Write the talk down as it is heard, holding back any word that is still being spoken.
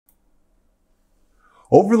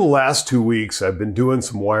Over the last 2 weeks, I've been doing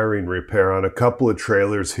some wiring repair on a couple of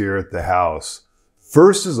trailers here at the house.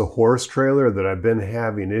 First is a horse trailer that I've been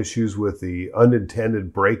having issues with the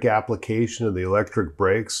unintended brake application of the electric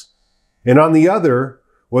brakes. And on the other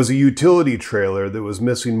was a utility trailer that was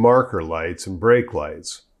missing marker lights and brake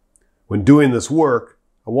lights. When doing this work,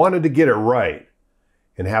 I wanted to get it right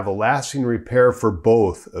and have a lasting repair for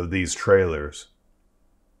both of these trailers.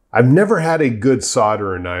 I've never had a good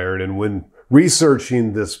soldering iron, and when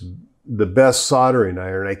researching the best soldering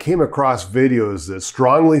iron, I came across videos that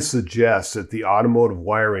strongly suggest that the automotive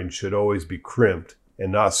wiring should always be crimped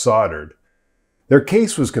and not soldered. Their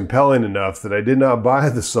case was compelling enough that I did not buy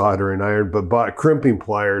the soldering iron, but bought crimping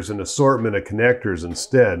pliers and assortment of connectors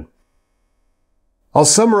instead. I'll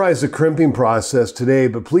summarize the crimping process today,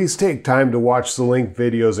 but please take time to watch the linked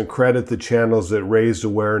videos and credit the channels that raised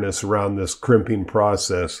awareness around this crimping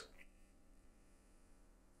process.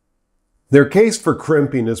 Their case for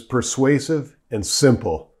crimping is persuasive and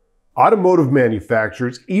simple. Automotive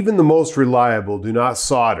manufacturers, even the most reliable, do not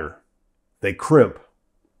solder. They crimp.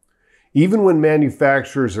 Even when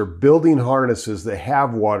manufacturers are building harnesses that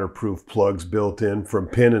have waterproof plugs built in from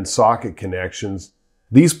pin and socket connections,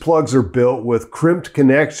 these plugs are built with crimped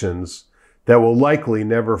connections that will likely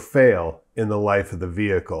never fail in the life of the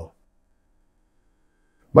vehicle.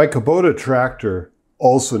 My Kubota tractor,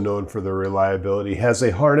 also known for their reliability, has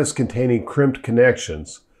a harness containing crimped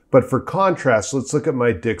connections. But for contrast, let's look at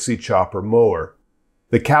my Dixie chopper mower.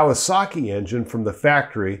 The Kawasaki engine from the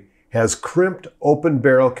factory has crimped open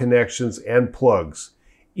barrel connections and plugs,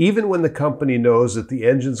 even when the company knows that the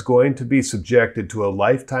engine's going to be subjected to a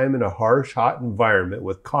lifetime in a harsh, hot environment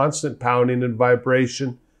with constant pounding and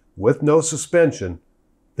vibration with no suspension.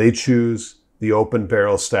 They choose the open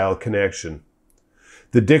barrel style connection.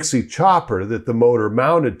 The Dixie chopper that the motor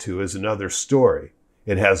mounted to is another story.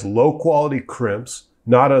 It has low quality crimps,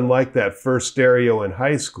 not unlike that first stereo in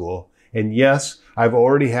high school, and yes, I've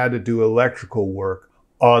already had to do electrical work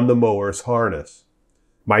on the mower's harness.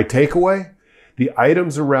 My takeaway? The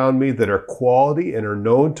items around me that are quality and are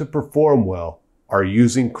known to perform well are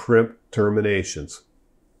using crimp terminations.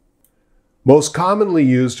 Most commonly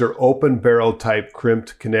used are open barrel type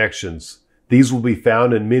crimped connections. These will be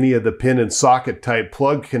found in many of the pin and socket type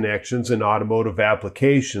plug connections in automotive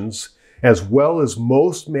applications, as well as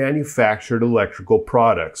most manufactured electrical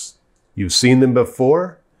products. You've seen them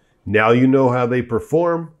before. Now you know how they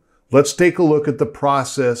perform. Let's take a look at the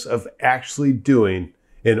process of actually doing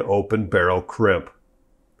an open barrel crimp.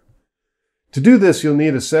 To do this, you'll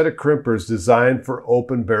need a set of crimpers designed for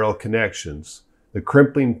open barrel connections. The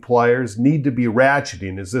crimping pliers need to be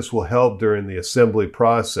ratcheting, as this will help during the assembly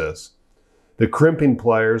process. The crimping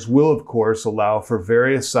pliers will, of course, allow for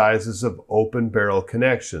various sizes of open barrel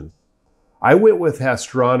connections. I went with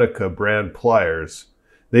Hastronica brand pliers.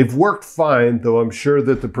 They've worked fine, though I'm sure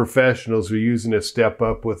that the professionals are using a step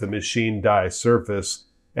up with a machine die surface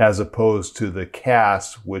as opposed to the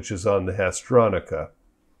cast, which is on the Hastronica.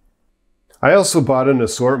 I also bought an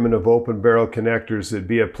assortment of open barrel connectors that'd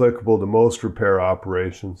be applicable to most repair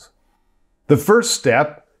operations. The first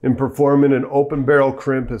step in performing an open barrel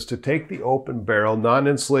crimp is to take the open barrel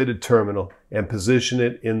non-insulated terminal and position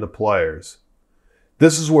it in the pliers.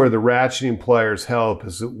 This is where the ratcheting pliers help,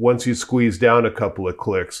 is that once you squeeze down a couple of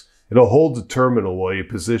clicks, it'll hold the terminal while you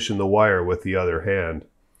position the wire with the other hand.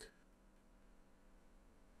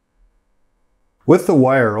 With the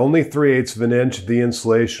wire, only 3/8 of an inch of the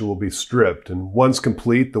insulation will be stripped, and once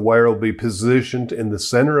complete, the wire will be positioned in the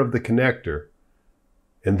center of the connector,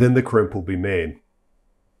 and then the crimp will be made.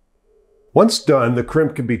 Once done, the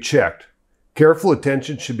crimp can be checked. Careful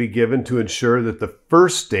attention should be given to ensure that the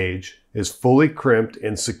first stage is fully crimped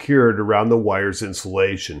and secured around the wire's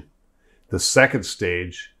insulation. The second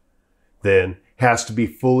stage, then, has to be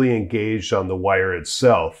fully engaged on the wire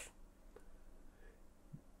itself.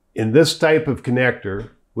 In this type of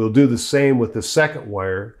connector, we'll do the same with the second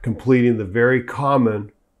wire, completing the very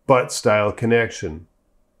common butt-style connection.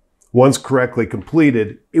 Once correctly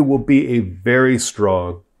completed, it will be a very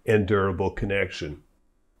strong and durable connection.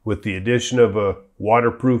 With the addition of a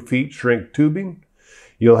waterproof heat shrink tubing,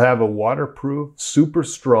 you'll have a waterproof, super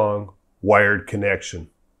strong wired connection.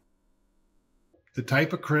 The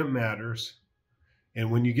type of crimp matters, and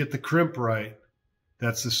when you get the crimp right,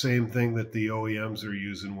 that's the same thing that the OEMs are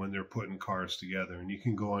using when they're putting cars together. And you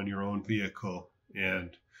can go on your own vehicle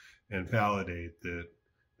and validate that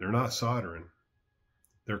they're not soldering,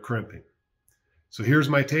 they're crimping. So here's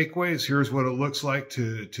my takeaways. Here's what it looks like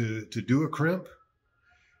to do a crimp.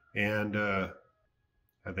 And I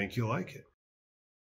think you'll like it.